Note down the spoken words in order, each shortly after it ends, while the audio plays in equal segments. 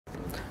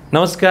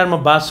नमस्कार, म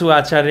बासु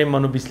आचार्य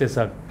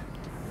मनोविश्लेषक।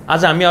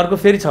 आज हामी अर्को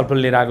फेरि छलफल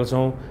लिएर आएको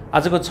छौँ।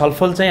 आजको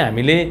छलफल चाहिँ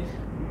हामीले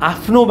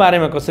आफ्नो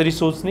बारेमा कसरी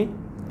सोच्ने,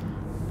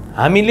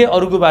 हामीले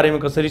अरूको बारेमा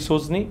कसरी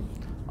सोच्ने,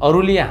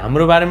 अरूले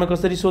हाम्रो बारेमा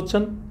कसरी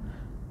सोच्छन्,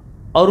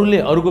 अरूले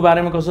अरूको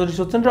बारेमा कसरी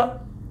सोच्छन् र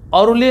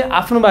अरूले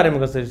आफ्नो बारेमा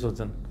कसरी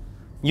सोच्छन्,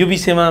 यो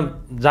विषयमा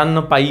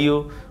जान्न पाइयो,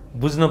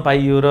 बुझ्न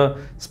पाइयो र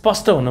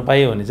स्पष्ट हुन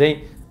पाइयो भने चाहिँ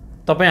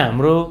तपाईँ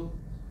हाम्रो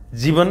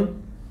जीवन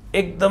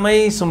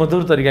एकदमै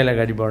सुमधुर तरिकाले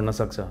अगाडि बढ्न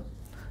सक्छ।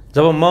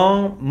 जब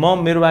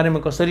म मेरो बारेमा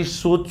कसरी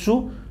सोच्छु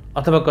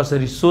अथवा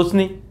कसरी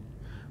सोच्ने,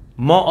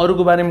 म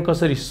अरूको बारेमा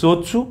कसरी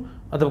सोच्छु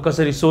अथवा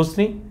कसरी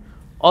सोच्ने,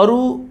 अरू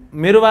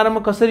मेरो बारेमा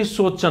कसरी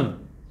सोच्छन्,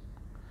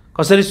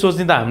 कसरी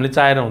सोच्ने त हामीले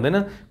चाहेर हुँदैन,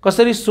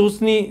 कसरी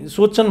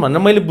सोच्छन्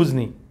भनेर मैले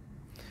बुझ्ने,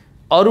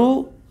 अरू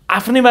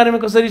आफ्नै बारेमा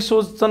कसरी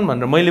सोच्छन्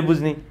भनेर मैले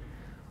बुझ्ने,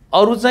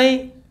 अरू चाहिँ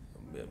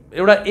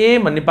एउटा ए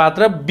भन्ने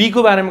पात्र बी को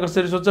बारेमा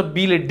कसरी सोच्छ,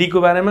 बीले डी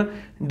को बारेमा,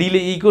 डीले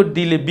ई को,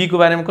 डीले बी को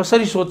बारेमा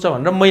कसरी सोच्छ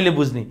भनेर मैले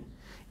बुझ्ने,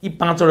 यी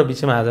पाँचवटा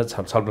विषयमा आज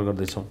छलफल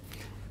गर्दैछौँ।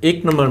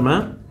 एक नम्बरमा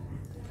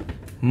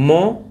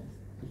म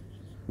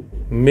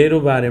मेरो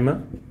बारेमा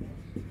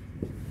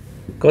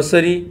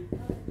कसरी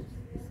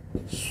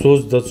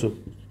सोच्दछु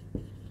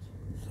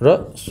र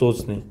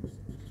सोच्ने।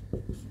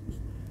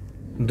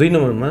 दुई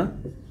नम्बरमा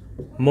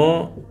म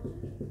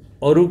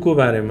अरूको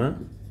बारेमा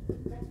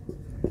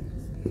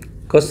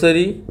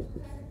कसरी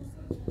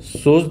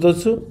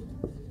सोच्दछु,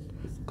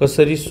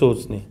 कसरी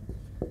सोच्ने।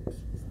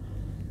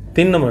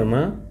 तीन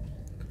नम्बरमा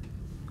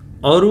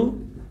अरूले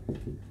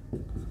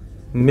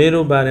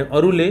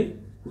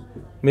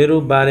मेरो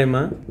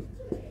बारेमा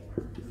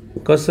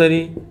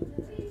कसरी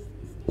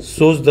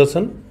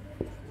सोच्दछन्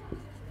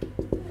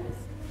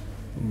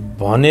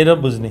भनेर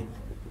बुझ्ने।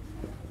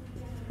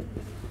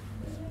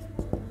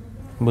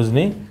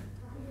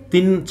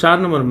 चार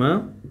नम्बरमा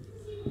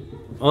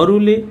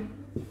अरूले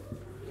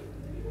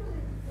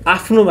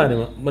आफ्नो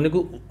बारेमा भनेको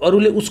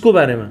अरूले उसको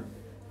बारेमा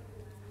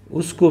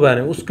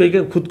उसकै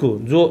क्या खुदको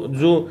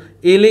जो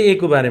एले ए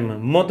को बारेमा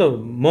म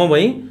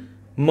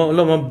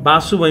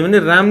बासु भएँ भने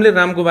रामले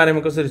रामको बारेमा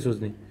कसरी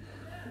सोच्ने,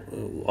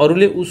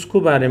 अरूले उसको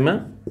बारेमा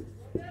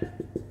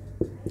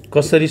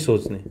कसरी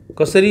सोच्ने,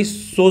 कसरी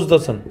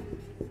सोच्दछन्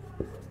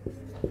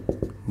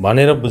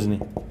भनेर बुझ्ने।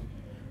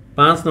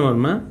 पाँच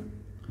नम्बरमा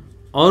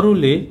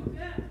अरूले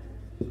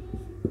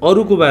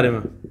अरूको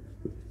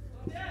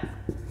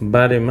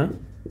बारेमा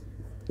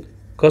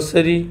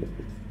कसरी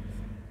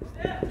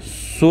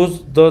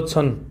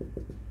सोच्दछन्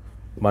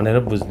भनेर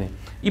बुझ्ने।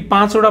 यी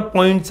पाँचवटा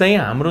पोइन्ट चाहिँ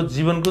हाम्रो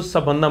जीवनको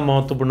सबभन्दा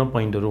महत्त्वपूर्ण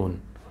पोइन्टहरू हुन्।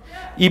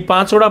 यी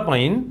पाँचवटा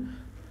पोइन्ट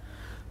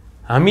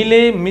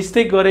हामीले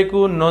मिस्टेक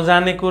गरेको,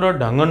 नजानेको र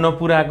ढङ्ग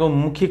नपुराएको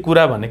मुख्य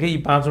कुरा भनेकै यी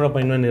पाँचवटा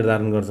पोइन्टमा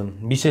निर्धारण गर्छन्।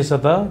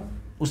 विशेषतः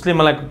उसले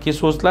मलाई के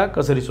सोच्ला,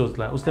 कसरी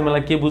सोच्ला, उसले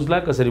मलाई के बुझ्ला,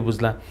 कसरी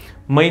बुझ्ला,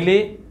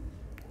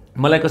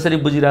 मलाई कसरी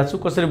बुझिरहेको छु,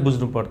 कसरी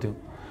बुझ्नु पर्थ्यो,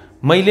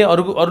 मैले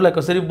अरूलाई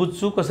कसरी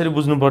बुझ्छु, कसरी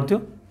बुझ्नु पर्थ्यो,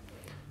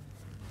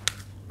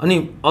 अनि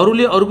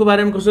अरूले अरूको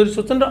बारेमा कसरी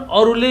सोच्छन् र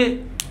अरूले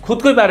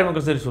खुदकै बारेमा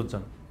कसरी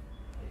सोच्छन्।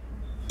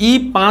 यी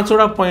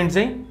पाँचवटा पोइन्ट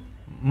चाहिँ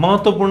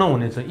महत्त्वपूर्ण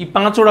हुनेछ। यी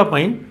पाँचवटा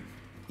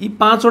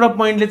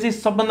पोइन्टले चाहिँ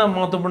सबभन्दा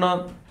महत्त्वपूर्ण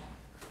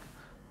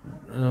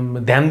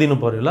ध्यान दिनु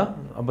पर्यो। ल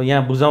अब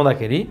यहाँ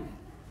बुझाउँदाखेरि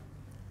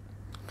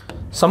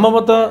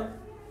सम्भवतः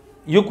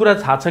यो कुरा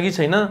थाहा छ कि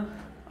छैन,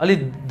 अलि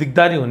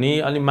दिगदारी हुने,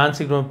 अलि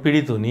मानसिक रूपमा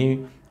पीडित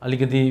हुने,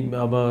 अलिकति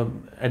अब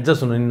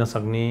एडजस्ट हुन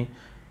नसक्ने,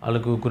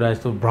 अलिकति कुरा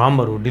यस्तो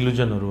भ्रमहरू,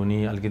 डिलुजनहरू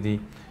हुने, अलिकति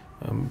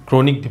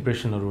क्रोनिक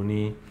डिप्रेसनहरू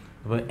हुने,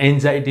 अब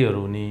एन्जाइटीहरू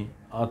हुने,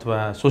 अथवा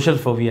सोसल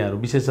फोबियाहरू,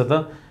 विशेषतः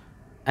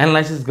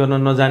एनालाइसिस गर्न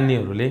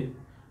नजान्नेहरूले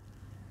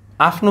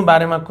आफ्नो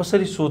बारेमा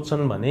कसरी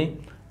सोच्छन् भने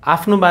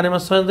आफ्नो बारेमा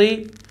सधैँ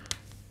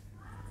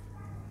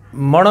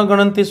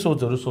मडगणन्ते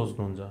सोचहरू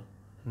सोच्नुहुन्छ,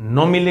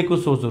 नमिलेको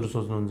सोचहरू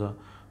सोच्नुहुन्छ,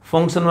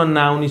 फङ्सनमा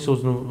नआउने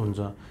सोच्नुहुन्छ,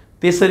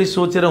 त्यसरी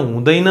सोचेर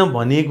हुँदैन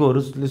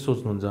भनिएकोहरूले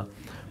सोच्नुहुन्छ।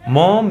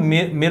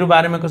 मेरो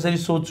बारेमा कसरी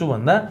सोच्छु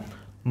भन्दा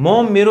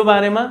म मेरो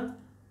बारेमा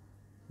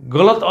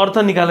गलत अर्थ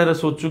निकालेर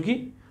सोच्छु कि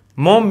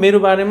म मेरो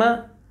बारेमा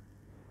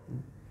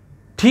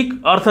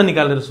ठिक अर्थ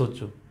निकालेर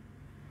सोच्छु।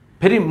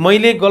 फेरि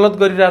मैले गलत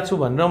गरिरहेको छु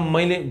भनेर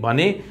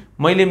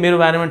मैले मेरो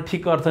बारेमा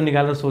ठिक अर्थ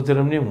निकालेर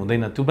सोचेर पनि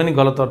हुँदैन, त्यो पनि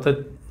गलत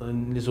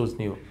अर्थले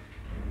सोच्ने हो।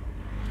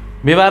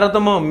 व्यवहार त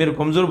मेरो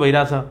कमजोर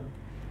भइरहेछ,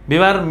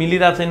 व्यवहार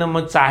मिलिरहेको छैन,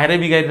 म चाहेरै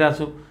बिगारिरहेको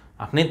छु,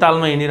 आफ्नै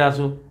तालमा हिँडिरहेको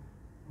छु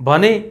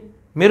भने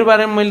मेरो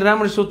बारेमा मैले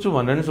राम्ररी सोच्छु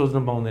भनेर नि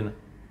सोच्न पाउँदैन।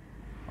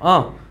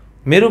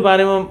 मेरो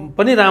बारेमा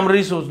पनि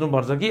राम्ररी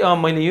सोच्नुपर्छ कि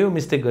मैले यो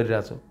मिस्टेक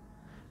गरिरहेको छु,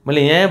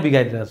 मैले यहाँ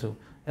बिगारिरहेको छु,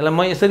 यसलाई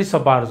म यसरी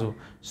सपार्छु,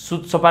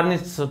 सपार्ने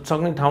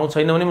सक्ने ठाउँ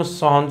छैन भने म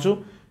सहन्छु,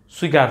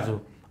 स्वीकार्छु,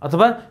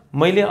 अथवा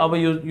मैले अब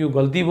यो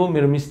गल्ती भयो,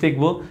 मेरो मिस्टेक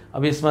भयो,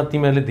 अब यसमा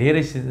तिमीहरूले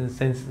धेरै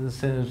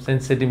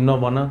सेन्सिटिभ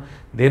नबन,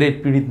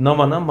 धेरै पीडित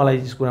नबन, मलाई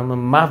यस कुरामा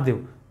माफ देऊ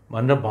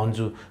भनेर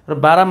भन्छु र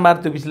बारम्बार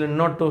त्यो विषयले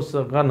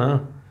नटोसक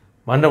न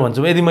भनेर भन्छु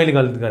यदि मैले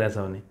गलत गरेको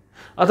छ भने।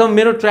 अथवा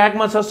मेरो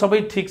ट्र्याकमा छ,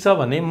 सबै ठिक छ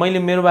भने मैले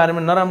मेरो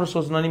बारेमा नराम्रो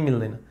सोच्न नि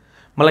मिल्दैन।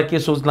 मलाई के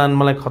सोच्लान्,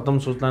 मलाई खत्तम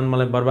सोच्लान्,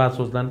 मलाई बर्बाद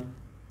सोच्लान्,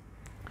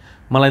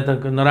 मलाई त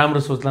नराम्रो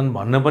सोच्लान्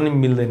भन्न पनि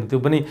मिल्दैन। त्यो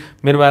पनि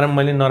मेरो बारेमा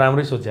मैले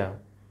नराम्रै सोचे हो,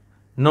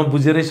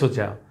 नबुझेरै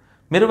सोचे हो।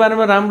 मेरो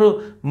बारेमा राम्रो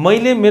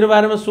मैले मेरो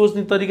बारेमा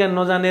सोच्ने तरिका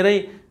नजानेरै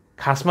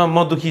खासमा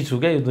म दुखी छु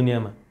क्या यो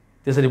दुनियाँमा।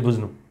 त्यसरी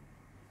बुझ्नु,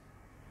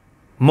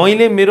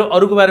 मैले मेरो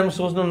अरूको बारेमा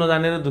सोच्नु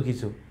नजानेर दुखी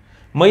छु।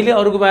 मैले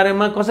अरूको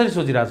बारेमा कसरी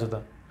सोचिरहेको छु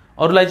त?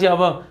 अरूलाई चाहिँ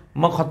अब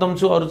म खत्तम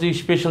छु, अरू चाहिँ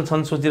स्पेसल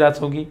छन् सोचिरहेको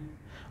छौ कि?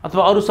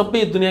 अथवा अरू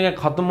सबै दुनियाँका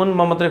खत्तम हुन्,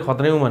 म मात्रै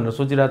खत्रै हुँ भनेर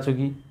सोचिरहेको छु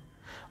कि?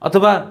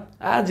 अथवा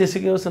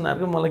जेसुकै होस्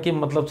उनीहरूको मलाई के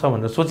मतलब छ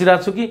भनेर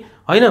सोचिरहेको छु कि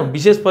होइन?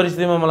 विशेष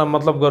परिस्थितिमा मलाई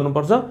मतलब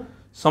गर्नुपर्छ,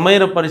 समय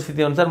र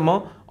परिस्थिति अनुसार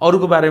म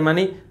अरूको बारेमा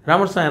नि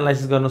राम्रोसँग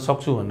एनालाइसिस गर्न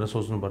सक्छु भनेर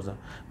सोच्नुपर्छ।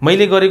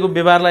 मैले गरेको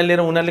व्यवहारलाई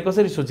लिएर उनीहरूले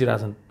कसरी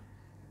सोचिरहेछन्,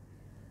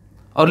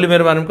 अरूले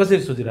मेरो बारेमा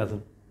कसरी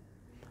सोचिरहेछन्,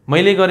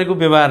 मैले गरेको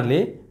व्यवहारले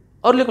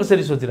अरूले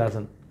कसरी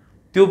सोचिरहेछन्,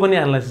 त्यो पनि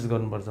एनालाइसिस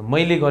गर्नुपर्छ।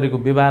 मैले गरेको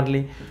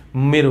व्यवहारले,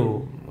 मेरो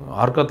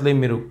हरकतले,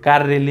 मेरो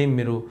कार्यले,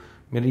 मेरो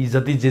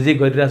जति जे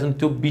गरिरहेछन्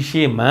त्यो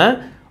विषयमा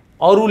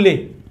अरूले,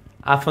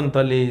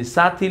 आफन्तले,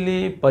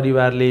 साथीले,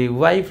 परिवारले,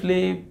 वाइफले,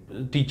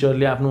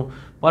 टिचरले, आफ्नो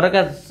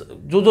परका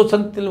जो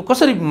छन् त्यसले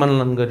कसरी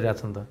मनन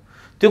गरिरहेछन् त?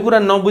 त्यो कुरा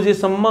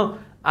नबुझेसम्म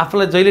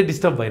आफूलाई जहिले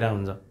डिस्टर्ब भइरहेको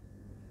हुन्छ।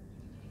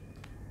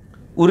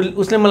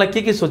 उसले मलाई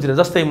के सोचिरहेको,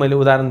 जस्तै मैले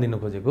उदाहरण दिन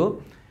खोजेको,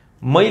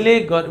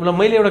 मैले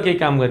एउटा केही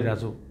काम गरिरहेको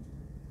छु,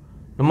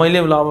 मैले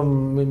अब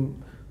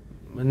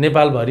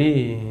नेपालभरि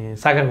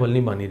शाखा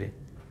खोल्ने भनिरहे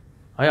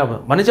है,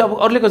 अब भने चाहिँ अब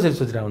अरूले कसरी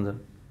सोचिरहेको हुन्छन्?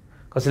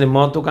 कसैले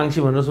महत्त्वकाङ्क्षी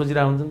भनेर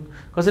सोचिरहेको हुन्छन्,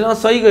 कसैले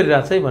सही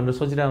गरिरहेको छ है भनेर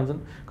सोचिरहेको हुन्छन्,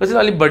 कसैले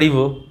अलिक बढी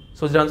भयो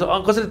सोचिरहेको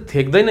हुन्छ, कसैले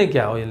ठेक्दैन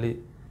क्या हो, यसले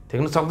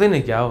ठेक्न सक्दैन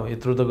क्या हो,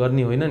 यत्रो त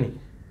गर्ने होइन नि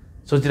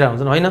सोचिरहेको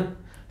हुन्छन्। होइन,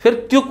 फेरि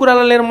त्यो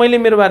कुरालाई लिएर मैले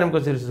मेरो बारेमा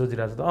कसरी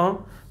सोचिरहेको छु त?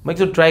 म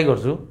एकचोटि ट्राई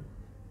गर्छु,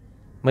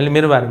 मैले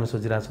मेरो बारेमा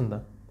सोचिरहेको छु नि त,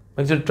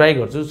 म एकचोटि ट्राई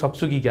गर्छु,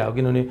 सक्छु कि क्या हो?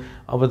 किनभने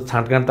अब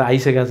छाँटकाँट त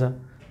आइसकेको छ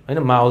होइन,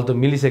 माहौल त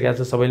मिलिसकेको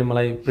छ, सबैले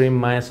मलाई प्रेम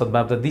माया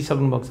सद्भाव त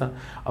दिइसक्नु भएको छ।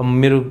 अब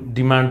मेरो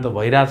डिमान्ड त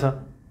भइरहेछ,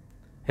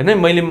 हेर्नु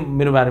मैले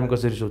मेरो बारेमा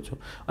कसरी सोच्छु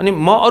अनि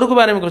म अरूको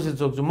बारेमा कसरी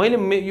सोच्छु। मैले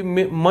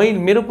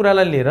मेरो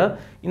कुरालाई लिएर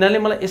यिनीहरूले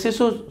मलाई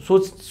यसो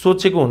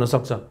सोचेको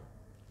हुनसक्छ,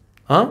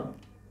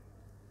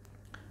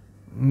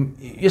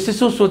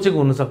 यसो सोचेको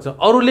हुनसक्छ।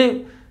 अरूले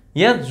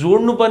यहाँ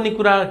जोड्नुपर्ने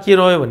कुरा के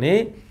रह्यो भने,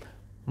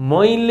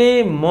 मैले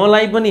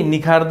मलाई पनि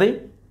निखार्दै,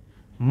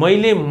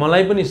 मैले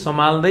मलाई पनि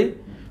सम्हाल्दै,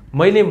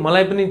 मैले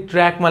मलाई पनि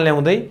ट्र्याकमा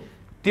ल्याउँदै,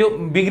 त्यो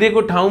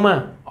बिग्रेको ठाउँमा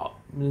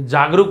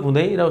जागरुक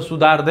हुँदै र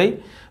सुधार्दै,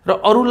 र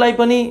अरूलाई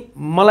पनि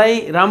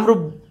मलाई राम्रो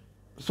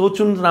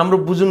सोचुन्, राम्रो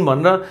बुझुन्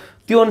भनेर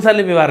त्यो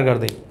अनुसारले व्यवहार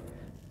गर्दै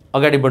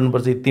अगाडि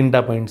बढ्नुपर्छ। यी 3टा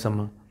पोइन्टसम्म।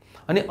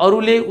 अनि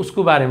अरूले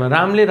उसको बारेमा,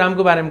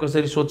 रामको बारेमा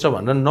कसरी सोच्छ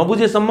भनेर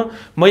नबुझेसम्म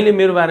मैले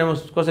मेरो बारेमा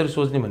कसरी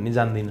सोच्ने भन्ने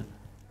जान्दिनँ।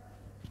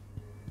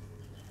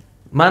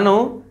 मानौ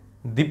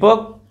दीपक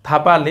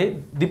थापा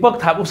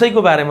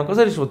उसैको बारेमा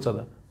कसरी सोच्छ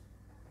त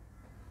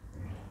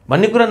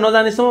भन्ने कुरा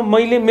नजानेसम्म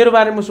मैले मेरो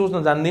बारेमा सोच्न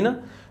जान्दिनँ,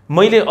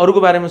 मैले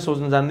अरूको बारेमा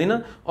सोच्न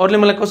जान्दिनँ, अरूले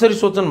मलाई कसरी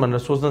सोच्छन् भनेर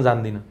सोच्न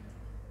जान्दिनँ।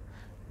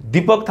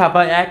 दीपक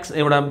थापा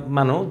एउटा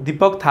मानौ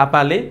दीपक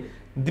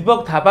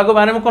थापाको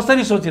बारेमा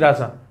कसरी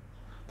सोचिरहेछ,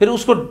 फेरि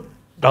उसको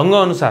ढङ्ग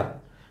अनुसार।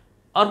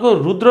 अर्को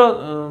रुद्र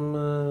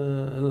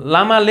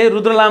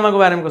लामाको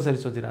बारेमा कसरी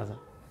सोचिरहेछ,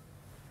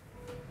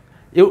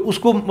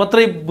 उसको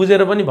मात्रै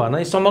बुझेर पनि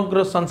भएन,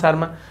 समग्र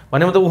संसारमा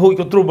भनेमा त ओहो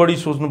यत्रो बढी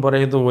सोच्नु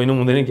पर्यो, त होइन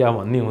हुँदैन क्या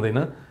भन्ने हुँदैन,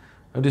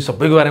 त्यो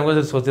सबैको बारेमा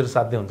कसरी सोचेर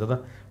साध्य हुन्छ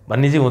त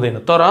भन्ने चाहिँ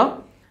हुँदैन। तर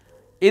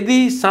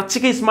यदि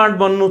साँच्चीकै स्मार्ट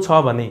बन्नु छ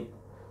भने,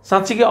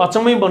 साँच्चीकै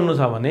अचम्मै बन्नु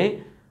छ भने,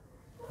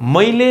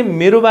 मैले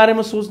मेरो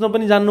बारेमा सोच्न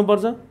पनि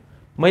जान्नुपर्छ,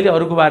 मैले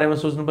अरूको बारेमा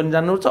सोच्नु पनि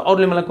जान्नुपर्छ।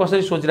 अरूले मलाई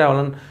कसरी सोचिरहेको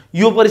होलान्,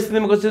 यो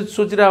परिस्थितिमा कसरी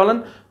सोचिरहेको होलान्,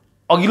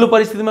 अघिल्लो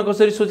परिस्थितिमा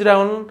कसरी सोचिरहेको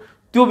होलान्,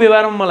 त्यो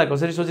व्यवहारमा मलाई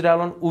कसरी सोचिरहेको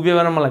होलान्, ऊ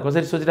व्यवहारमा मलाई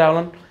कसरी सोचिरहेको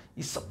होलान्,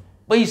 यी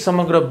सबै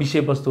समग्र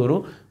विषयवस्तुहरू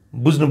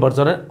बुझ्नुपर्छ।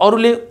 र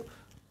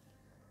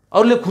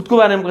अरूले खुदको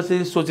बारेमा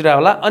कसरी सोचिरहेको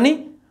होला, अनि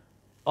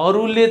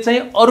अरूले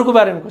चाहिँ अरूको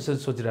बारेमा कसरी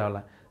सोचिरहेको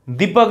होला।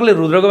 दीपकले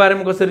रुद्रको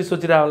बारेमा कसरी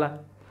सोचिरहेको होला,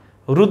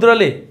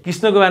 रुद्रले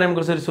कृष्णको बारेमा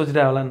कसरी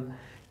सोचिरहेको होलान्,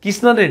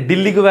 कृष्णले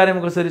दिल्लीको बारेमा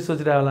कसरी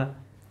सोचिरहेको होला।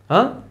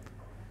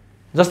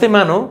 जस्तै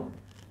मानौ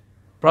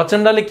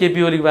प्रचण्डले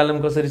केपी ओलीको बारेमा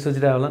कसरी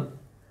सोचिरहेको होलान्,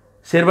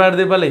 शेरबहादुर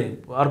देउवाले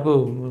अर्को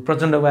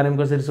प्रचण्डको बारेमा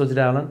कसरी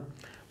सोचिरहेको होलान्,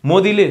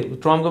 मोदीले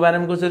ट्रम्पको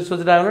बारेमा कसरी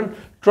सोचिरहेको होलान्,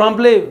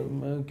 ट्रम्पले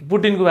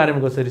पुटिनको बारेमा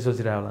कसरी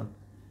सोचिरहेको होलान्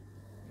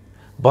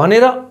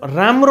भनेर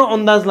राम्रो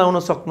अन्दाज लाउन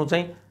सक्नु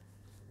चाहिँ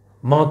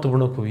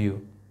महत्त्वपूर्ण खुबी हो।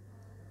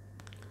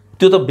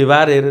 त्यो त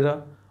व्यवहार हेरेर,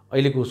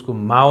 अहिलेको उसको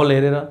माहौल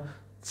हेरेर,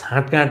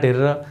 छाँटकाँट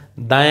हेरेर,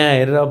 दायाँ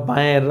हेरेर,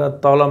 बायाँ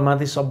हेरेर,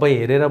 तलमाथि सबै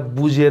हेरेर,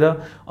 बुझेर,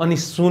 अनि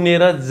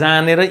सुनेर,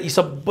 जानेर, यी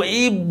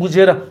सबै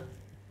बुझेर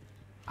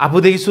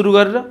आफूदेखि सुरु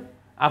गरेर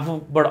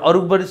आफूबाट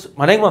अरूबाट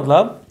भनेको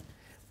मतलब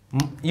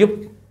यो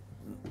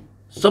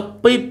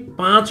सबै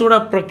 5वटा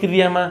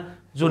प्रक्रियामा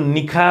जो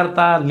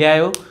निखारता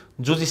ल्यायो,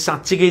 जो चाहिँ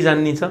साँच्चीकै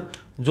जान्ने छ,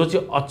 जो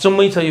चाहिँ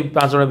अचम्मै छ यो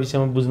 5वटा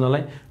विषयमा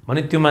बुझ्नलाई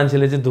भने, त्यो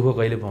मान्छेले चाहिँ दुःख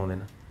कहिले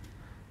पाउँदैन,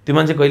 त्यो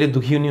मान्छे कहिले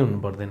दुखी नि हुनु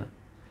पर्दैन,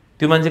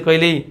 त्यो मान्छे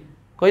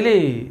कहिले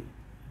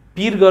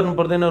पिर गर्नु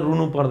पर्दैन,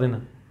 रुनु पर्दैन,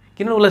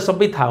 किनभने उसलाई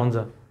सबै थाहा हुन्छ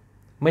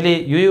मैले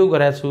यो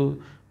गरेको छु।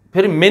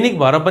 फेरि मेनिक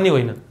भएर पनि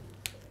होइन,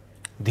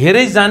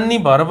 धेरै जान्ने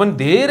भएर पनि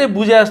धेरै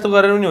बुझे जस्तो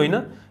गरेर पनि होइन,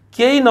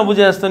 केही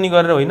नबुझे जस्तो नि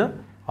गरेर होइन,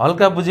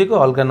 हल्का बुझेको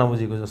हल्का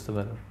नबुझेको जस्तो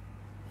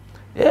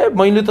गरेर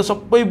मैले त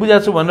सबै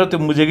बुझाएको छु भनेर त्यो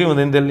बुझेकै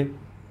हुँदैन त्यसले।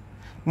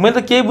 मैले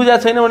त केही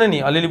बुझाएको छैन भने नि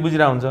अलिअलि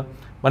बुझिरहेको हुन्छ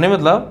भने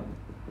मतलब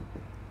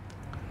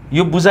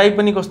यो बुझाइ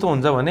पनि कस्तो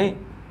हुन्छ भने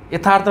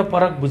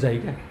यथार्थपरक बुझाइ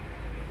क्या,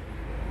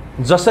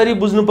 जसरी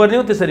बुझ्नुपर्ने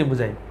हो त्यसरी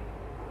बुझाइ।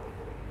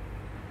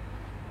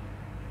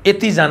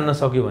 यति जान्न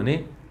सक्यो भने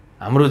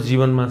हाम्रो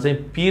जीवनमा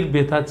चाहिँ पीर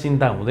व्यथा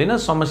चिन्ता हुँदैन,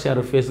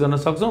 समस्याहरू फेस गर्न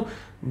सक्छौँ,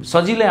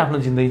 सजिलै आफ्नो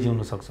जिन्दगी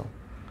जिउन सक्छौँ,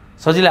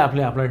 सजिलै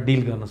आफूले आफूलाई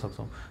डिल गर्न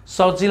सक्छौँ,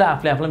 सजिलै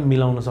आफूले आफूलाई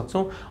मिलाउन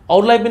सक्छौँ,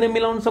 अरूलाई पनि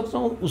मिलाउन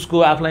सक्छौँ,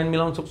 उसको आफूलाई पनि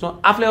मिलाउन सक्छौँ,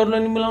 आफूले अरूलाई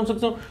पनि मिलाउन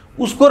सक्छौँ,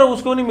 उसको र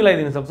उसको पनि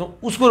मिलाइदिन सक्छौँ,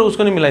 उसको र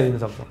उसको पनि मिलाइदिन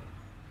सक्छौँ।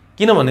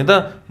 किनभने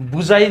त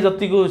बुझाइ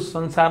जतिको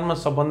संसारमा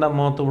सबभन्दा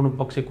महत्त्वपूर्ण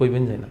पक्ष कोही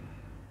पनि छैन,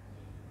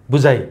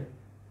 बुझाइ।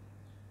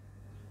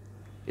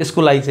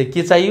 यसको लागि चाहिँ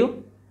के चाहियो?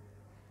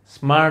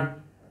 स्मार्ट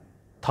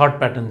थट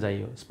प्याटर्न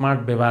चाहियो, स्मार्ट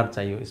व्यवहार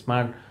चाहियो,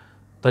 स्मार्ट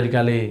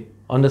तरिकाले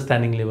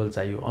अन्डरस्ट्यान्डिङ लेभल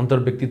चाहियो,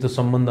 अन्तर्व्यक्तित्व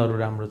सम्बन्धहरू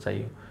राम्रो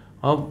चाहियो,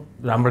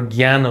 राम्रो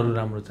ज्ञानहरू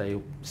राम्रो चाहियो,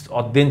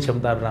 अध्ययन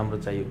क्षमताहरू राम्रो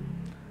चाहियो,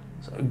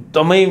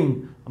 एकदमै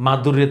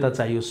माधुर्यता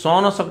चाहियो,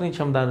 सहन सक्ने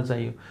क्षमताहरू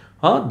चाहियो,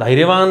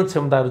 धैर्यवान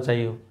क्षमताहरू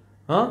चाहियो,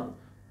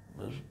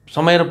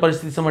 समय र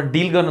परिस्थितिसँग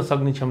डिल गर्न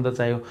सक्ने क्षमता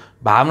चाहियो,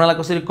 भावनालाई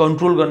कसरी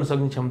कन्ट्रोल गर्न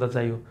सक्ने क्षमता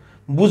चाहियो,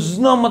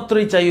 बुझ्न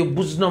मात्रै चाहियो,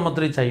 बुझ्न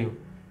मात्रै चाहियो।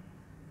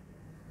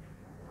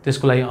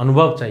 त्यसको लागि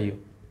अनुभव चाहियो,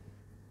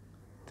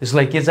 त्यसको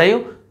लागि के चाहियो?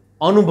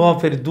 अनुभव।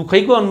 फेरि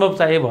दुःखैको अनुभव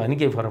चाहियो भने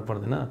केही फरक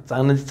पर्दैन,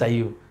 चाहन चाहिँ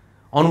चाहियो।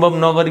 अनुभव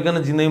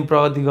नगरिकन जिन्दगीमा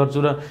प्रगति गर्छु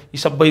र यी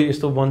सबै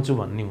यस्तो बन्छु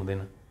भन्ने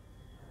हुँदैन।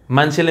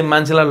 मान्छेले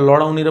मान्छेलाई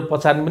लडाउने र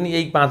पछाड्ने पनि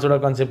यही 5वटा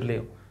कन्सेप्टले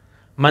हो।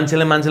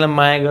 मान्छेले मान्छेलाई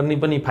माया गर्ने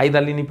पनि, फाइदा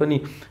लिने पनि,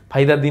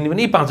 फाइदा दिने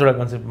पनि यी 5वटा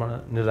कन्सेप्टमा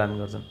निर्धारण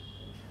गर्छन्।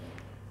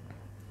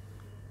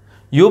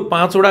 यो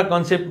 5वटा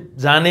कन्सेप्ट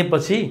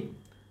जानेपछि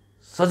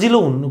सजिलो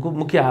हुनुको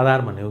मुख्य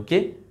आधार भनेको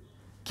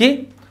के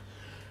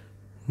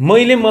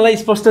मैले मलाई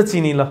स्पष्ट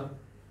चिनी, ल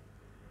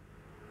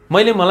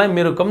मैले मलाई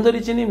मेरो कमजोरी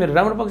चिनी, मेरो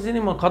राम्रो पक्ष चिनी,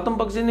 म खत्तम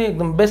पक्ष चिनी,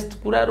 एकदम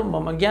बेस्ट कुराहरू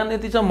ममा ज्ञान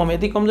यति छ, ममा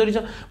यति कमजोरी छ,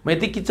 म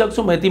यति किचक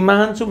छु, म यति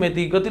महान छु, म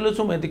यति गतिलो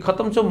छु, म यति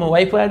खत्तम छु, म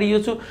वाइफ अगाडि यो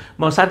छु,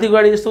 म साथीको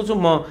अगाडि यस्तो छु,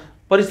 म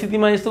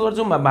परिस्थितिमा यस्तो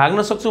गर्छु, म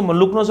भाग्न सक्छु, म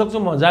लुक्न सक्छु,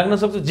 म जाग्न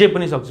सक्छु, जे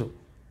पनि सक्छु,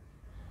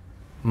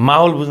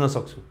 माहौल बुझ्न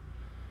सक्छु।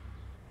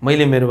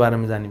 मैले मेरो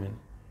बारेमा जाने भने,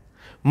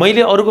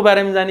 मैले अरूको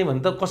बारेमा जाने भने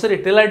त कसरी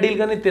त्यसलाई डिल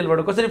गर्ने, त्यसबाट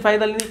कसरी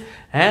फाइदा लिने,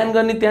 ह्यान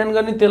गर्ने, त्यान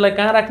गर्ने, त्यसलाई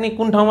कहाँ राख्ने,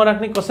 कुन ठाउँमा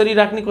राख्ने, कसरी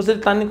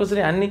तान्ने,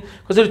 कसरी हान्ने,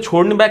 कसरी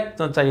छोड्ने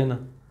ब्याक चाहिएन,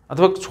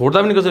 अथवा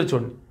छोड्दा पनि कसरी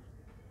छोड्ने,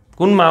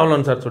 कुन माहौल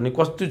अनुसार छोड्ने,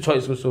 कस्तो छ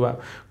यसको स्वभाव,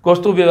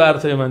 कस्तो व्यवहार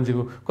छ यो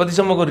मान्छेको,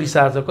 कतिसम्मको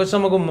रिसार छ,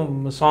 कतिसम्मको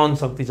सहन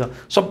शक्ति छ,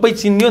 सबै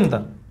चिन्यो नि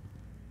त।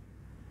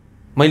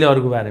 मैले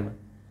अरूको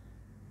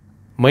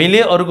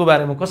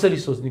बारेमा कसरी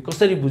सोच्ने,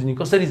 कसरी बुझ्ने,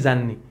 कसरी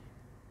जान्ने,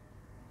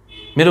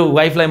 मेरो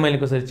वाइफलाई मैले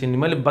कसरी चिन्ने,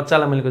 मैले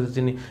बच्चालाई मैले कसरी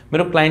चिन्ने,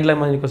 मेरो क्लाइन्टलाई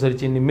मैले कसरी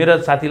चिन्ने,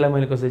 मेरो साथीलाई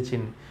मैले कसरी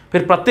चिन्ने,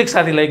 फेरि प्रत्येक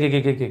साथीलाई के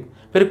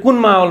फेरि कुन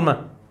माहौलमा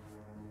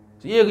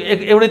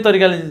एउटै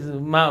तरिकाले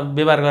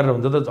व्यवहार गरेर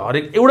हुन्छ त?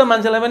 हरेक एउटा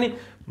मान्छेलाई पनि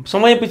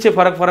समय पछि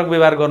फरक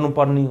व्यवहार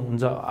गर्नुपर्ने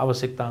हुन्छ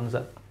आवश्यकता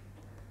अनुसार।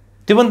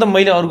 त्यो पनि त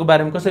मैले अरूको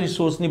बारेमा कसरी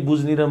सोच्ने,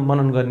 बुझ्ने र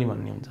मनन गर्ने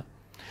भन्ने हुन्छ।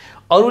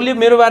 अरूले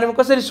मेरो बारेमा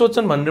कसरी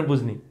सोच्छन् भनेर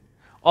बुझ्ने,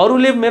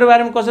 अरूले मेरो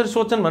बारेमा कसरी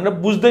सोच्छन् भनेर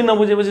बुझ्दै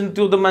नबुझेपछि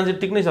त्यो त मान्छे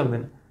टिक्नै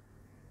सक्दैन।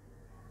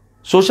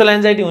 सोसल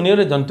एन्जाइटी हुने हो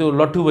र झन् त्यो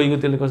लट्ठु भइगयो,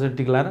 त्यसले कसरी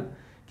टिक्ला र?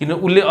 किन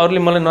अरूले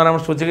मलाई नराम्रो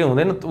सोचेकै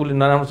हुँदैन, उसले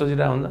नराम्रो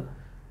सोचिरहेको हुन्छ,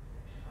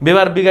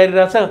 व्यवहार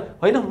बिगारिरहेछ,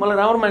 होइन मलाई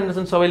राम्रो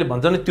मानिन्छन् सबैले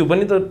भन्छ नि, त्यो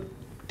पनि त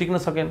टिक्न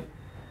सकेन।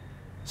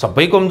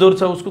 सबै कमजोर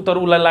छ उसको,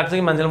 तर उसलाई लाग्छ कि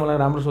मान्छेले मलाई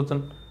राम्रो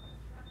सोच्छन्।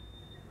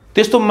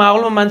 त्यस्तो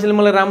माहौलमा मान्छेले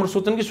मलाई राम्रो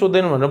सोच्छन् कि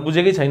सोच्दैनन् भनेर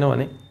बुझेकै छैन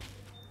भने,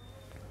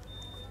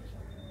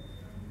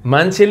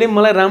 मान्छेले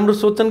मलाई राम्रो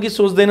सोच्छन् कि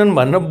सोच्दैनन्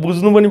भनेर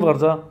बुझ्नु पनि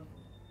पर्छ।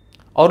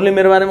 अरूले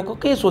मेरो बारेमा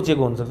के सोचेको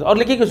हुनसक्छ,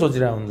 अरूले के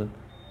सोचिरहेको हुन्छन्,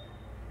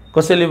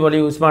 कसैले बढी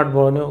स्मार्ट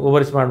भयो,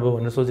 ओभर स्मार्ट भयो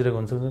भनेर सोचिरहेको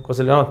हुनसक्छ,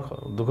 कसैले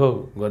दुःख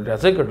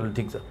गरिरहेको छ है केटोले,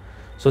 ठिक छ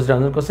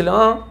सोचिरहेको हुन्छ, कसैले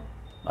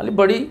अलिक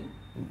बढी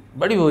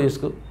भयो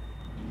यसको,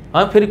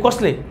 फेरि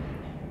कसले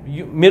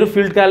मेरो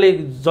फिल्डकाले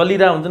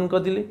जलिरहेको हुन्छन्,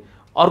 कतिले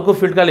अर्को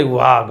फिल्डकाले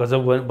वाह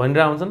गजब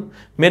भनिरहेको हुन्छन्,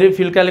 मेरो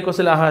फिल्डकाले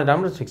कसैले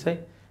राम्रो ठिक छ है,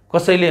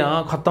 कसैले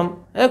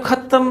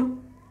खत्तम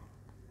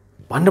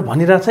भनेर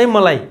भनिरहेको छ है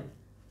मलाई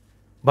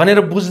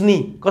भनेर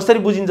बुझ्ने। कसरी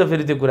बुझिन्छ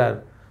फेरि त्यो कुराहरू?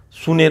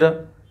 सुनेर,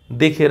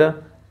 देखेर,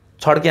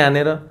 छड्के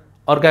हानेर,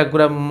 अर्काको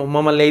कुरा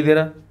ममा ल्याइदिएर,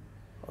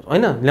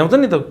 होइन ल्याउँछ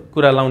नि त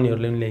कुरा,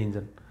 लाउनेहरूले पनि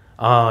ल्याइन्छन्,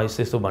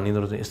 यस्तो भनिँदो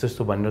रहेछ,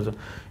 यस्तो भनिँदो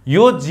रहेछ।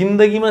 यो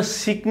जिन्दगीमा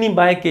सिक्ने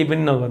बाहेक केही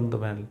पनि नगर्नु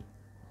तपाईँहरूले,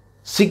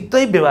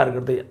 सिक्दै व्यवहार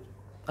गर्दै,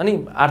 अनि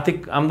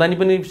आर्थिक आम्दानी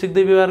पनि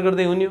सिक्दै व्यवहार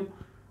गर्दै हुने हो,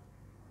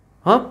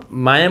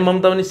 माया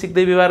ममता पनि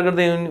सिक्दै व्यवहार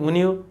गर्दै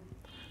हुने हो,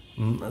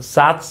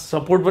 साथ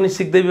सपोर्ट पनि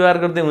सिक्दै व्यवहार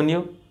गर्दै हुने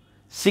हो,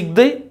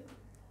 सिक्दै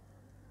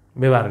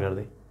व्यवहार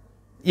गर्दै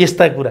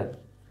यस्ता कुरा।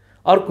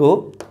 अर्को,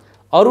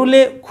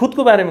 अरूले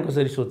खुदको बारेमा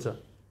कसरी सोच्छ,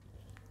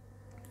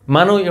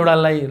 मानौ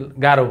एउटालाई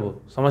गाह्रो भयो,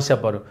 समस्या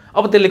पर्यो,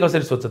 अब त्यसले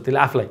कसरी सोच्छ, त्यसले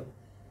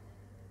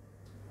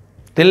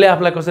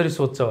आफूलाई कसरी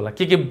सोच्छ होला,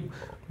 के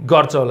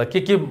गर्छ होला,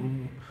 के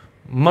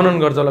मनन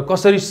गर्छ होला,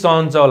 कसरी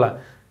सहन्छ होला,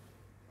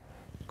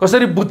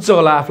 कसरी बुझ्छ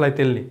होला आफूलाई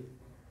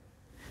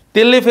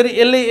त्यसले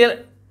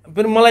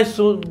फेरि मलाई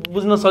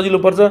बुझ्न सजिलो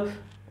पर्छ,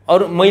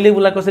 अरू मैले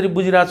उसलाई कसरी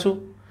बुझिरहेको छु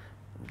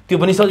त्यो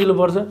पनि सजिलो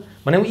पर्छ।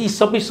 भनेको यी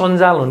सबै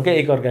सञ्जाल हुन् क्या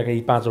एकअर्काका,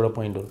 यी 5 वटा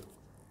पोइन्टहरू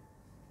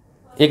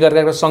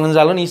एकअर्काका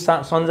सञ्जाल हुन्। यी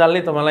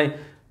सञ्जालले तपाईँलाई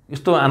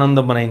यस्तो आनन्द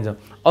बनाइन्छ।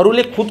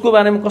 अरूले खुदको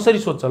बारेमा कसरी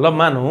सोध्छ, ल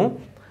मानौँ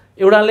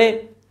एउटाले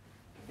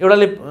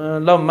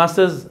ल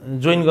मास्टर्स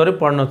जोइन गर्यो,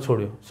 पढ्न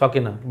छोड्यो,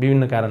 सकेन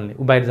विभिन्न कारणले,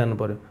 ऊ बाहिर जानु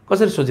पर्यो,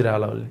 कसरी सोचिरह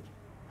होला उसले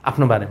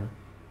आफ्नो बारेमा,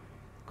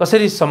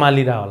 कसरी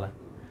सम्हालिरह होला,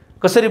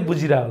 कसरी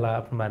बुझिरह होला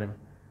आफ्नो बारेमा,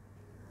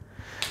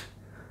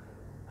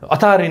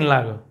 अथाह ऋण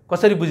लाग्यो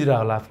कसरी बुझिरह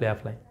होला आफूले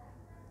आफूलाई,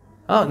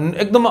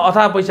 एकदम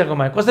अथाह पैसा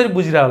कमायो कसरी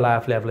बुझिरह होला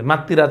आफूले आफूलाई,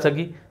 मात्तिरहेछ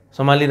कि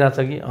सम्हालिरहेछ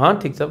कि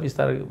ठिक छ,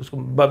 बिस्तारै उसको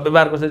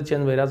व्यवहार कसरी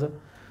चेन्ज भइरहेछ,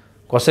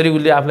 कसरी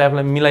उसले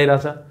आफूलाई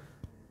मिलाइरहेछ,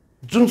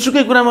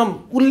 जुनसुकै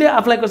कुरामा उसले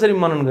आफूलाई कसरी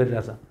मनन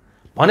गरिरहेछ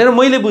भनेर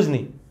मैले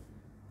बुझ्ने,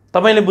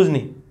 तपाईँले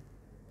बुझ्ने,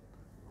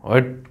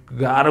 हट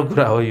गाह्रो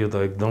कुरा हो यो त,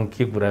 एकदम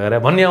के कुरा गरे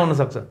भन्ने आउन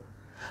सक्छ।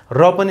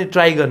 र पनि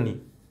ट्राई गर्ने,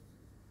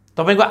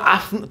 तपाईँको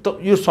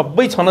आफ्नो यो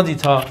सबै छनजी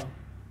छ,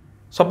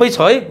 सबै छ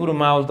है कुरो,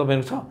 माहौल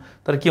तपाईँको छ,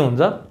 तर के हुन्छ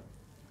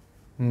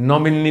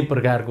नमिल्ने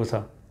प्रकारको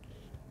छ,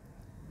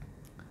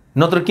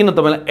 नत्र किन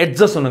तपाईँलाई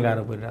एडजस्ट हुन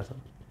गाह्रो परिरहेछ,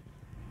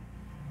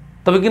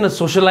 तपाईँ किन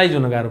सोसलाइज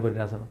हुन गाह्रो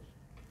परिरहेछ,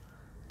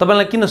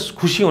 तपाईँलाई किन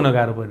खुसी हुन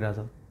गाह्रो परिरहेछ।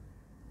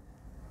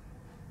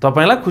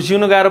 तपाईँलाई खुसी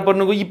हुन गाह्रो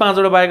पर्नुको यी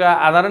 5 वटा बाहेक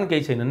आधार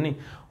केही छैनन् नि।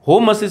 हो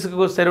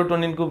मस्तिष्कको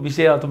सेरोटोनिनको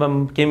विषय अथवा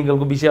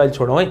केमिकलको विषय अहिले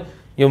छोडौँ है,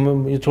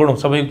 यो छोडौँ,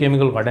 सबैको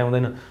केमिकल घटाइ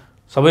हुँदैन,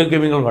 सबैको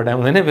केमिकल घटाइ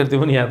हुँदैन, फेरि त्यो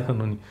पनि याद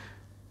गर्नु नि,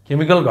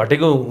 केमिकल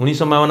घटेको हुने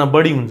सम्भावना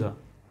बढी हुन्छ,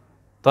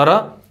 तर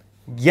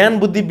ज्ञान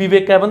बुद्धि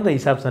विवेकका पनि त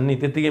हिसाब छन् नि,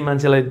 त्यत्तिकै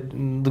मान्छेलाई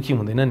दुखी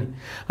हुँदैन नि।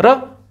 र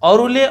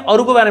अरूले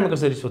अरूको बारेमा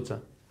कसरी सोध्छ,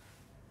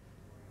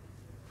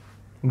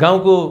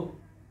 गाउँको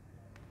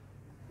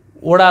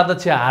वडा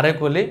अध्यक्ष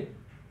हारेकोले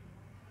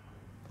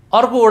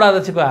अर्को वडा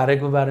अध्यक्षको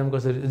हारेको बारेमा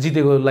कसरी,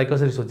 जितेकोलाई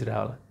कसरी सोचिरह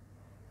होला,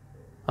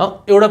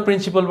 एउटा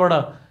प्रिन्सिपलबाट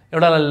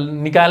एउटालाई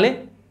निकाले,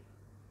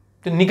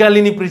 त्यो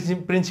निकालिने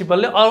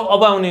प्रिन्सिपलले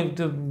अब आउने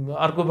त्यो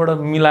अर्कोबाट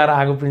मिलाएर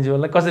आएको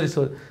प्रिन्सिपललाई कसरी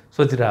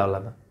सोचिरह होला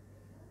त,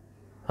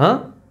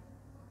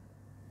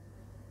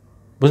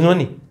 बुझ्नु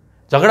नि।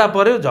 झगडा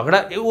पर्यो, झगडा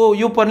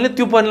यो पर्नेले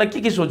त्यो पर्नेलाई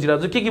के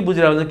सोचिरहेको छ, के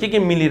बुझिरहेको छ, के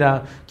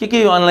मिलिरह, के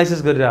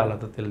एनालाइसिस गरिरह होला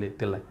त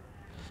त्यसलाई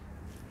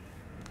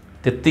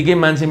त्यत्तिकै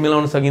मान्छे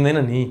मिलाउन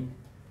सकिँदैन नि।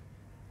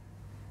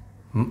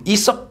 यी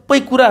सबै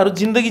कुराहरू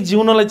जिन्दगी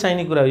जिउनलाई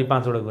चाहिने कुरा हो, यी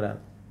 5 वटा कुराहरू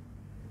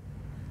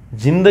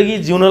जिन्दगी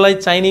जिउनलाई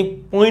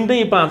चाहिने पोइन्टै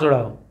यी 5 वटा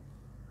हो।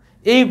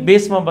 यही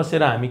बेसमा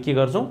बसेर हामी के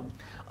गर्छौँ,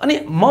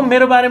 अनि म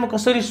मेरो बारेमा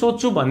कसरी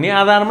सोच्छु भन्ने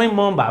आधारमै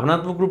म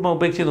भावनात्मक रूपमा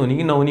उपेक्षित हुने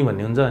कि नहुने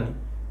भन्ने हुन्छ। अनि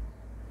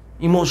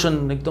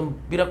इमोसन एकदम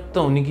विरक्त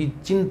हुने कि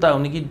चिन्ता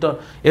हुने कि डर,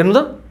 हेर्नु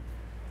त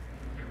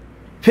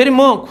फेरि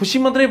म खुसी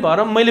मात्रै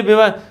भएर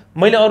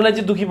मैले अरूलाई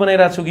चाहिँ दुखी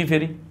बनाइरहेको छु कि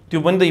फेरि त्यो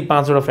पनि त यी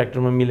 5 वटा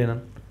फ्याक्टरमा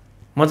मिलेनन्।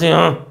 म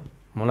चाहिँ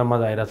मलाई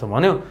मजा आइरहेछ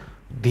भन्यो,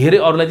 धेरै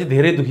अरूलाई चाहिँ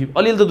धेरै दुखी,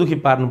 अलिअलि त दुखी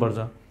पार्नुपर्छ,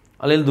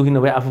 अलिअलि दुखी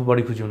नभए आफू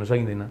बढी खुसी हुन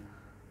सकिँदैन,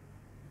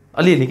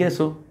 अलिअलि क्या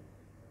यसो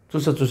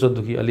चुस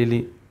दुखी, अलिअलि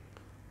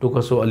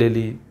टोकसो,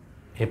 अलिअलि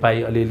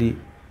हेपाई, अलिअलि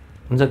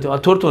हुन्छ,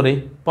 त्यो थोरै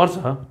पर्छ।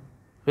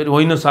 फेरि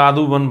होइन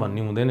साधु बन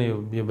भन्ने हुँदैन, यो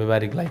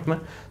व्यावहारिक लाइफमा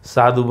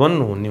साधु बन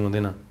हुने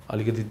हुँदैन,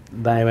 अलिकति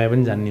दायाँ बायाँ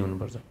पनि जान्ने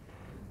हुनुपर्छ।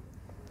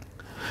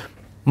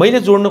 मैले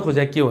जोड्न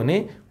खोजेको के हो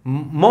भने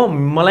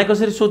मलाई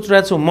कसरी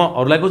सोचिरहेको छु, म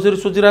अरूलाई कसरी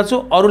सोचिरहेको छु,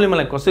 अरूले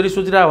मलाई कसरी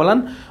सोचिरहेको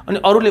होलान्, अनि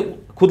अरूले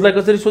खुदलाई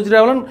कसरी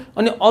सोचिरहेको होलान्,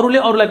 अनि अरूले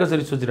अरूलाई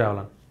कसरी सोचिरहेको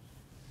होलान्,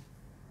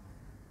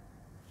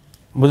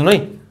 बुझ्नु है।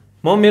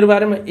 म मेरो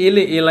बारेमा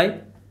एले एलाई,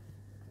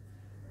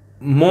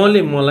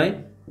 मले मलाई,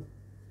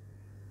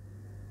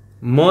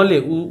 मले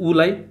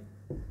उलाई,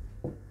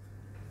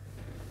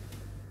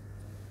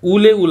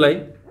 उले उलाई,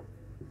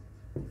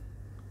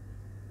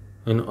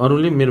 होइन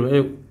अरूले मेरो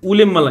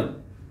उले मलाई,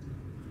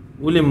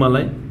 उले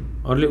मलाई,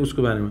 अरूले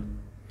उसको बारेमा,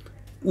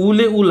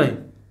 उले उलाई,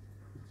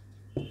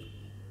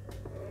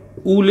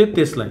 उले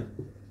त्यसलाई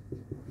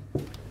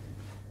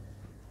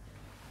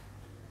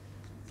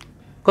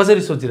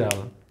कसरी सोचिरह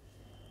होला,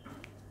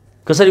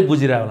 कसरी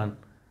बुझिरह होलान्,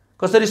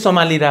 कसरी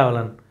सम्हालिरह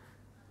होलान्,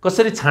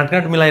 कसरी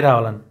छाँटकाँट मिलाइरह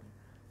होलान्,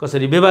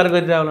 कसरी व्यवहार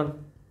गरिरह होलान्।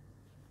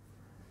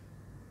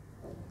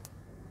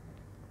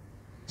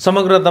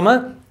 समग्रतामा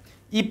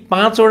यी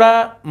 5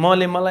 वटा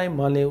मले मलाई,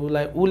 मले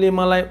उलाई, उले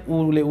मलाई,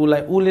 उले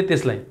उलाई, उले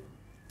त्यसलाई,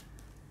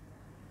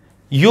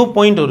 यो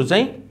पोइन्टहरू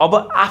चाहिँ अब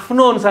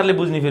आफ्नो अनुसारले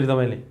बुझ्ने। फेरि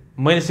तपाईँले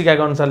मैले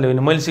सिकाएको अनुसारले होइन,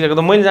 मैले सिकाएको त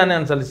मैले जाने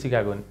अनुसारले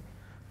सिकाएको हो नि,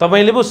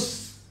 तपाईँले पो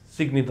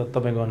सिक्ने त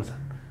तपाईँको अनुसार,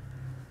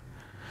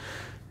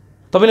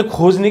 तपाईँले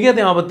खोज्ने क्या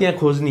त्यहाँ, अब त्यहाँ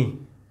खोज्ने,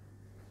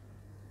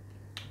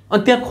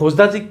 अनि त्यहाँ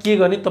खोज्दा चाहिँ के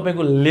गर्ने,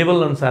 तपाईँको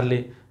लेभल अनुसारले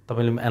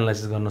तपाईँले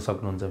एनालाइसिस गर्न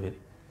सक्नुहुन्छ। फेरि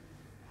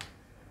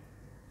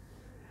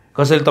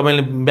कसैले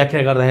तपाईँले व्याख्या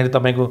गर्दाखेरि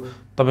तपाईँको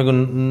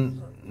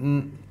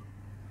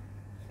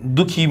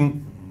दुखी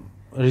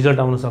रिजल्ट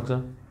आउन सक्छ,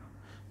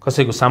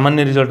 कसैको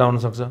सामान्य रिजल्ट आउन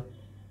सक्छ,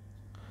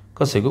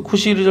 कसैको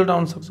खुसी रिजल्ट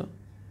आउन सक्छ।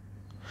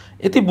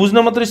 यति बुझ्न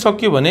मात्रै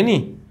सक्यो भने नि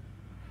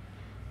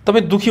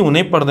तपाईँ दुःखी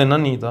हुनै पर्दैन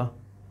नि त।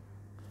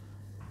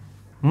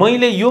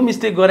 मैले यो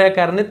मिस्टेक गरेका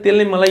कारणले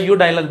त्यसले मलाई यो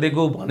डायलग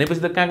दिएको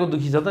भनेपछि त कहाँको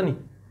दुःखी छ त नि।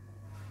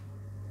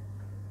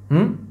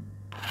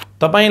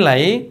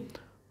 तपाईँलाई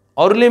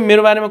अरूले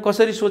मेरो बारेमा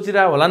कसरी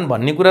सोचिरह होलान्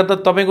भन्ने कुरा त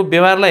तपाईँको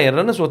व्यवहारलाई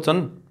हेरेर नै सोध्छन्,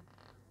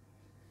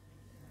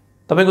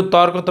 तपाईँको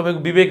तर्क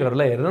तपाईँको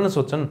विवेकहरूलाई हेरेर नै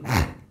सोध्छन्,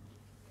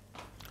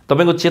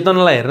 तपाईँको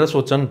चेतनालाई हेरेर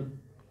सोध्छन्,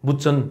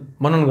 बुझ्छन्,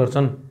 मनन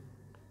गर्छन्।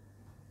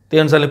 त्यही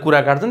अनुसारले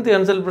कुरा काट्छन्, त्यही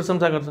अनुसारले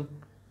प्रशंसा गर्छन्,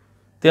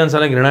 त्यही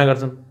अनुसारले घृणा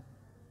गर्छन्।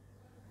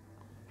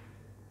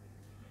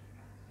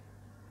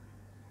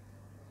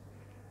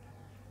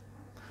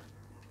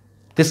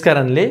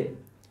 त्यसकारणले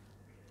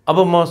अब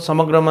म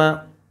समग्रमा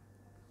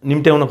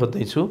निम्त्याउन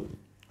खोज्दैछु,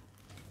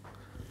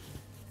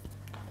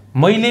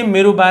 मैले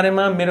मेरो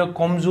बारेमा मेरो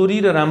कमजोरी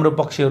र राम्रो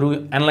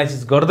पक्षहरू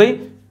एनालाइसिस गर्दै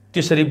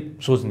त्यसरी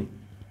सोच्ने।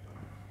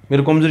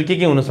 मेरो कमजोरी के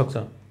हुनसक्छ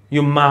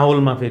यो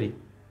माहौलमा, फेरि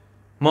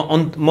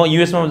म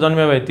युएसमा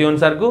जन्मे भए त्यो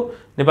अनुसारको,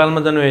 नेपालमा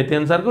जन्मे भए त्यो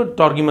अनुसारको,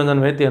 टर्कीमा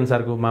जन्मे भए त्यो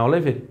अनुसारको माहौल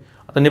है। फेरि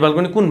अथवा नेपालको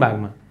नि कुन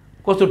भागमा,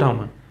 कस्तो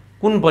ठाउँमा,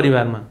 कुन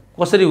परिवारमा,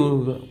 कसरी,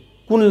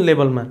 कुन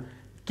लेभलमा,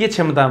 के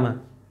क्षमतामा,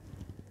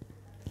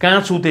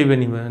 कहाँ छु, त्यही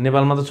पनि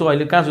नेपालमा त छु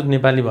अहिले, कहाँ छु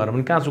नेपाली भएर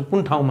पनि कहाँ छु,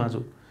 कुन ठाउँमा छु,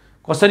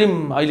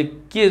 कसरी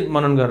अहिले के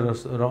मनन गरेर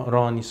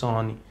रहनी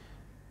सहनी।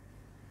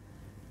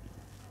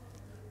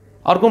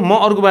 अर्को म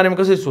अर्को बारेमा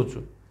कसरी सोच्छु,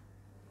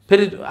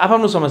 फेरि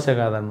आफ्नो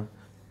समस्याको आधारमा।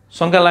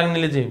 शङ्का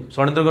लाग्नेले चाहिँ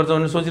षड्यन्त्र गर्छ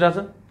भनेर सोचिरहेछ,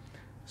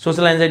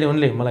 सोसल एन्जाइटी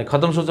हुनेले मलाई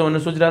खतम सोच्छ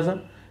भनेर सोचिरहेछ,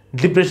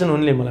 डिप्रेसन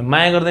हुनेले मलाई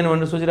माया गर्दैन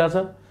भनेर सोचिरहेछ,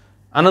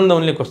 आनन्द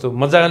हुनेले कस्तो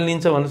मजा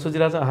लिन्छ भनेर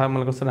सोचिरहेछ, आहा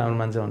मलाई कस्तो राम्रो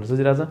मान्छ भनेर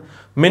सोचिरहेछ,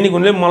 मेनिक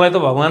हुनेले मलाई त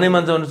भगवानै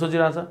मान्छ भनेर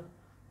सोचिरहेछ।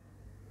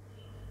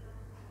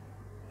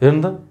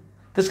 हेर्नु त,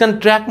 त्यस कारण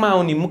ट्र्याकमा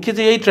आउने मुख्य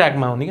चाहिँ यही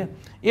ट्र्याकमा आउने क्या।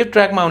 यो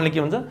ट्र्याकमा आउनेले के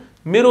भन्छ,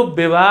 मेरो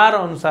व्यवहार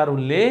अनुसार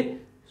उसले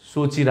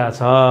सोचिरहेछ,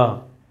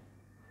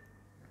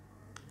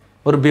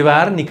 बरु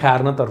व्यवहार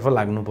निखार्नतर्फ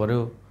लाग्नु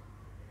पर्यो।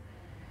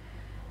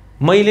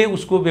 मैले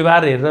उसको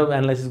व्यवहार हेरेर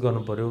एनालाइसिस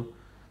गर्नु पर्यो।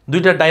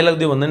 दुईवटा डायलग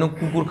दियो भन्दैन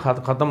कुकुर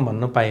खतम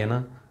भन्न पाएन,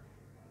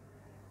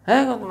 हे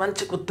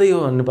मान्छे कुत्तै हो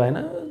भन्नु पाएन।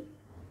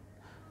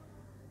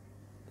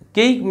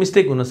 केही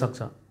मिस्टेक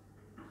हुनसक्छ।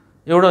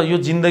 एउटा यो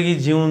जिन्दगी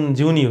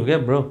जिउनी हो क्या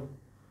ब्रो,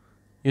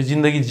 यो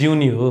जिन्दगी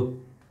जिउनी हो।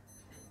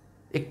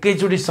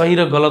 एकैचोटि सही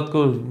र गलतको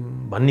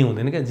भन्ने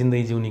हुँदैन क्या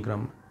जिन्दगी जिउने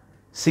क्रममा।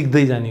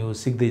 सिक्दै जाने हो,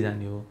 सिक्दै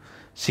जाने हो,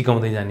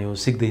 सिकाउँदै जाने हो,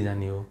 सिक्दै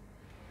जाने हो।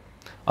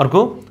 अर्को,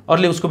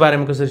 अरूले उसको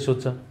बारेमा कसरी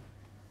सोध्छ,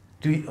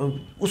 त्यो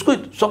उसको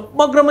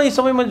समग्रमा यी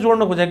सबै मैले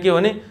जोड्न खोजेको के हो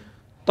भने,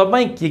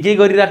 तपाईँ के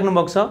गरिराख्नु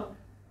भएको छ,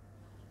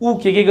 ऊ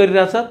के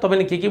गरिरहेछ,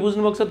 तपाईँले के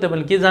बुझ्नु भएको छ,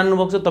 तपाईँले के जान्नु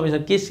भएको छ,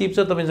 तपाईँसँग के सिप छ,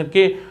 तपाईँसँग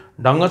के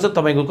ढङ्ग छ,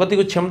 तपाईँको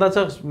कतिको क्षमता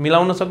छ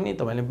मिलाउन सक्ने,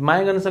 तपाईँले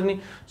माया गर्न सक्ने,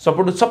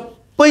 सपोर्ट,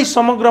 सबै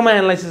समग्रमा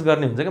एनालाइसिस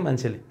गर्ने हुन्छ क्या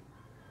मान्छेले।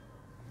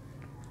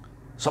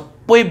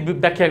 सबै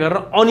व्याख्या गरेर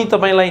अनि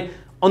तपाईँलाई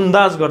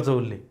अन्दाज गर्छ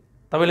उसले,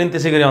 तपाईँले नि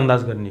त्यसै गरी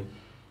अन्दाज गर्ने हो,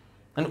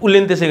 अनि उसले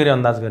नि त्यसै गरी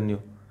अन्दाज गर्ने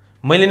हो।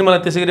 मैले नि मलाई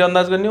त्यसै गरी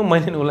अन्दाज गर्ने हो,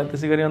 मैले नि उसलाई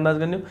त्यसै गरी अन्दाज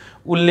गर्ने हो,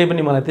 उसले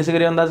पनि मलाई त्यसै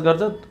गरी अन्दाज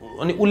गर्छ,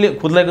 अनि उसले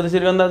खुदलाई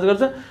त्यसरी अन्दाज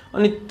गर्छ,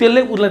 अनि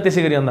त्यसले उसलाई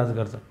त्यसै गरी अन्दाज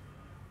गर्छ।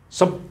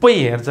 सबै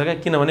हेर्छ क्या,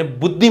 किनभने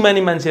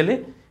बुद्धिमानी मान्छेले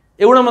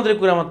एउटा मात्रै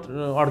कुरामा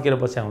अड्केर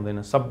बस्या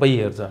हुँदैन, सबै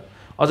हेर्छ,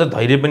 अझ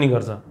धैर्य पनि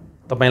गर्छ,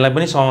 तपाईँलाई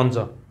पनि सहन्छ,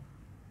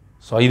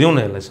 सहिदेऊ न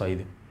यसलाई,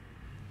 सहिदेऊ,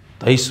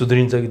 धै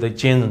सुध्रिन्छ कि धै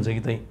चेन्ज हुन्छ कि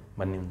धै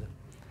भन्ने हुन्छ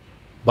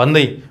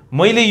भन्दै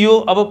मैले यो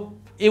अब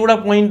एउटा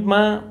पोइन्टमा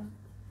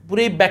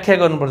पुरै व्याख्या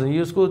गर्नुपर्छ।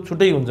 यसको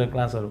छुट्टै हुन्छ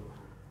क्लासहरू।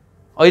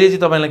 अहिले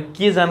चाहिँ तपाईँलाई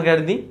के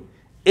जानकारी दिएँ,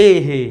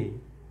 हे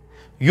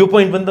यो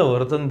पोइन्ट पनि त हो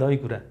र त नि त है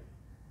कुरा,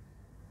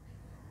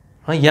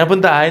 यहाँ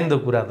पनि त आयो नि त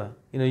कुरा त,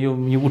 किन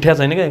यो उठ्या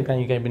छैन क्या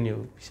कहीँ पनि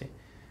यो विषय,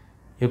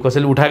 यो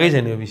कसैले उठाएकै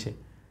छैन यो विषय।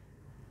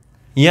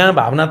 यहाँ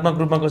भावनात्मक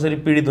रूपमा कसरी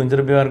पीडित हुन्छ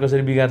र व्यवहार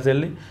कसरी बिगार्छ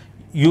यसले,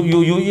 यो यो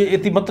यो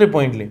यति मात्रै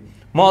पोइन्टले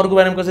म अरूको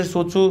बारेमा कसरी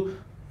सोच्छु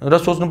र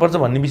सोच्नुपर्छ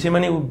भन्ने विषयमा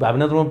नै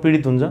भावनात्मक रूपमा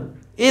पीडित हुन्छ,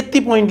 यति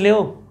पोइन्टले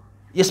हो।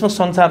 यसमा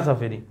संसार छ।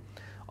 फेरि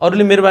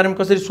अरूले मेरो बारेमा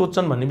कसरी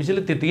सोच्छन् भन्ने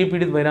विषयले त्यतिकै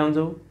पीडित भइरहन्छ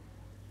ऊ।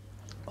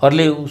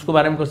 अरूले उसको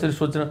बारेमा कसरी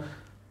सोच्छ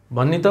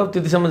भन्ने त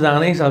त्यतिसम्म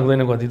जानै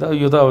सक्दैन कति त,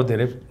 यो त अब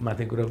धेरै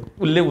माथि कुरा।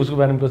 उसले उसको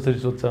बारेमा कसरी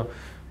सोच्छ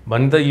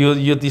भन्ने त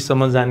यो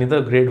तीसम्म जाने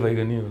त ग्रेट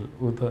भइगयो नि।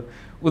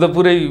 ऊ त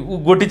पुरै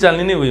गोटी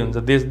चाल्ने नै उयो हुन्छ,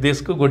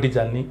 देशको गोटी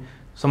चाल्ने,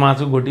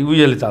 समाजको गोटी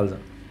उयोले चाल्छ,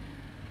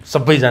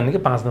 सबै जान्ने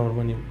क्या, 5 नम्बर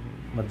पनि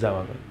मजा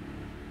भएको।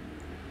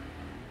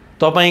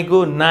 तपाईँको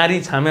नारी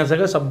छाम्या छ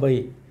क्या सबै,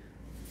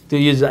 त्यो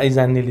यो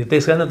जान्नेले,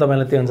 त्यस कारण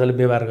तपाईँलाई त्यो अनुसारले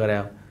व्यवहार गरे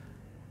हो,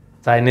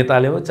 चाहे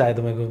नेताले हो, चाहे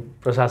तपाईँको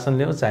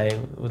प्रशासनले हो, चाहे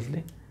उसले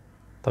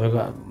तपाईँको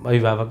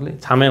अभिभावकले,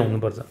 छाम्या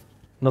हुनुपर्छ,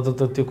 नत्र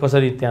त त्यो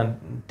कसरी त्यहाँ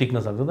टिक्न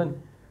सक्छ त नि।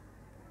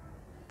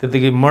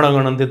 त्यतिकै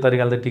मडगणन्ते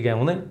तरिकाले त टिकाइ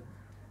हुँदैन।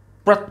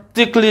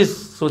 प्रत्येकले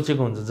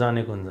सोचेको हुन्छ,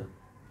 जानेको हुन्छ,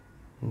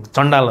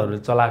 चण्डालहरूले,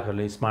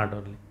 चलाकहरूले,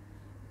 स्मार्टहरूले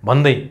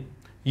भन्दै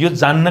यो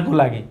जान्नको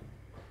लागि,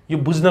 यो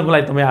बुझ्नको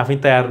लागि तपाईँ आफै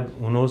तयार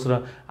हुनुहोस् र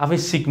आफै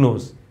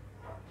सिक्नुहोस्।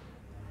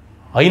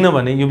 होइन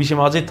भने यो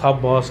विषयमा अझै थप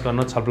बहस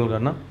गर्न, छलफल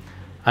गर्न,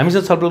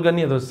 हामीसँग छलफल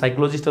गर्ने अथवा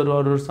साइकोलोजिस्टहरू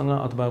अरूहरूसँग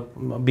अथवा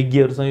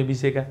विज्ञहरूसँग यो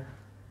विषयका,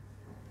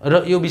 र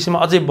यो विषयमा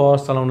अझै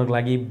बहस चलाउनको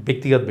लागि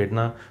व्यक्तिगत भेट्न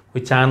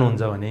कोही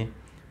चाहनुहुन्छ भने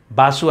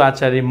बासु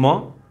आचार्य,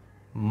 म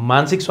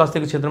मानसिक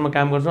स्वास्थ्यको क्षेत्रमा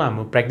काम गर्छौँ।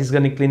 हाम्रो प्र्याक्टिस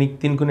गर्ने क्लिनिक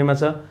 3 कुनेमा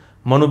छ,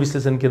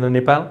 मनोविश्लेषण केन्द्र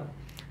नेपाल।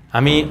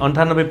 हामी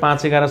 98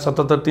 511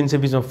 77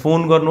 320 मा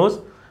फोन गर्नुहोस्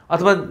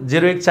अथवा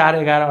 01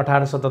 411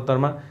 18 77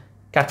 मा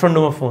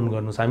काठमाडौँमा फोन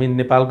गर्नुहोस्। हामी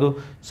नेपालको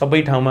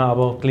सबै ठाउँमा अब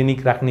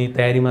क्लिनिक राख्ने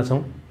तयारीमा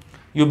छौँ।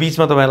 यो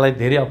बिचमा तपाईँहरूलाई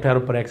धेरै अप्ठ्यारो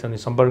परेको छ भने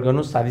सम्पर्क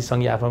गर्नुहोस्,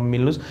 साथीसँगै आफूमा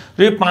मिल्नुहोस्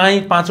र यो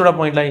 5वटा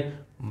पोइन्टलाई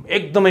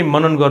एकदमै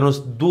मनन गर्नुहोस्,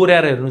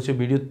 दोहोऱ्याएर हेर्नुहोस्, यो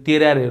भिडियो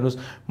तेह्राएर हेर्नुहोस्।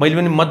 मैले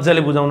पनि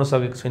मजाले बुझाउन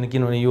सकेको छैन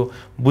किनभने यो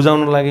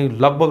बुझाउनको लागि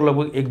लगभग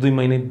 1-2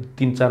 महिने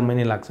 3-4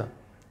 महिने लाग्छ।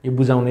 यो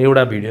बुझाउन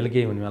एउटा भिडियोले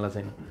केही हुनेवाला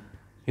छैन।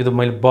 यो त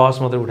मैले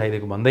बहस मात्रै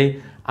उठाइदिएको भन्दै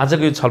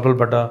आजको यो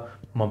छलफलबाट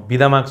म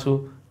बिदा माग्छु।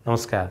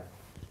 नमस्कार।